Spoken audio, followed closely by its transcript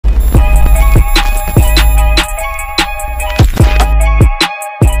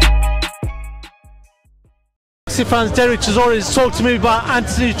Boxing fans, Derek Chisora, has talked to me about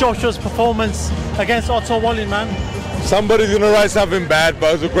Anthony Joshua's performance against Otto Wallin, man. Somebody's going to write something bad, but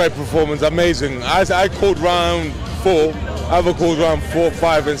it was a great performance, amazing. I called round 4, other called round 4,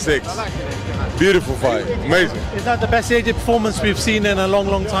 5 and 6. Beautiful fight, amazing. Is that the best AJ performance we've seen in a long,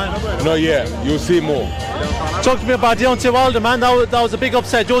 long time? No, yeah, you'll see more. Talk to me about Deontay Wilder, man. That was a big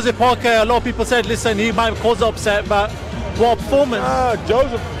upset. Joseph Parker, a lot of people said, listen, he might cause the upset, but what a performance.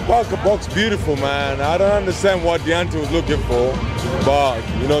 Joseph Parker boxed beautiful, man. I don't understand what Deontay was looking for, but,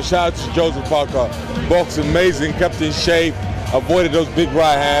 you know, shout out to Joseph Parker. Boxed amazing, kept in shape, avoided those big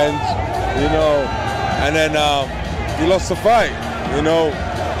right hands, you know, and then he lost the fight, you know.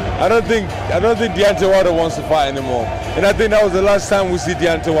 I don't think Deontay Wilder wants to fight anymore, and I think that was the last time we see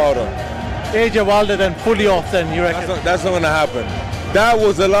Deontay Wilder. AJ Wilder then fully off, then, you reckon? That's not going to happen. That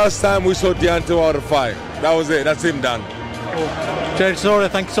was the last time we saw Deontay Wilder fight. That was it. That's him done. Cool. Derek Chisora,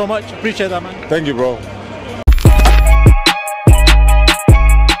 thank you so much. Appreciate that, man. Thank you, bro.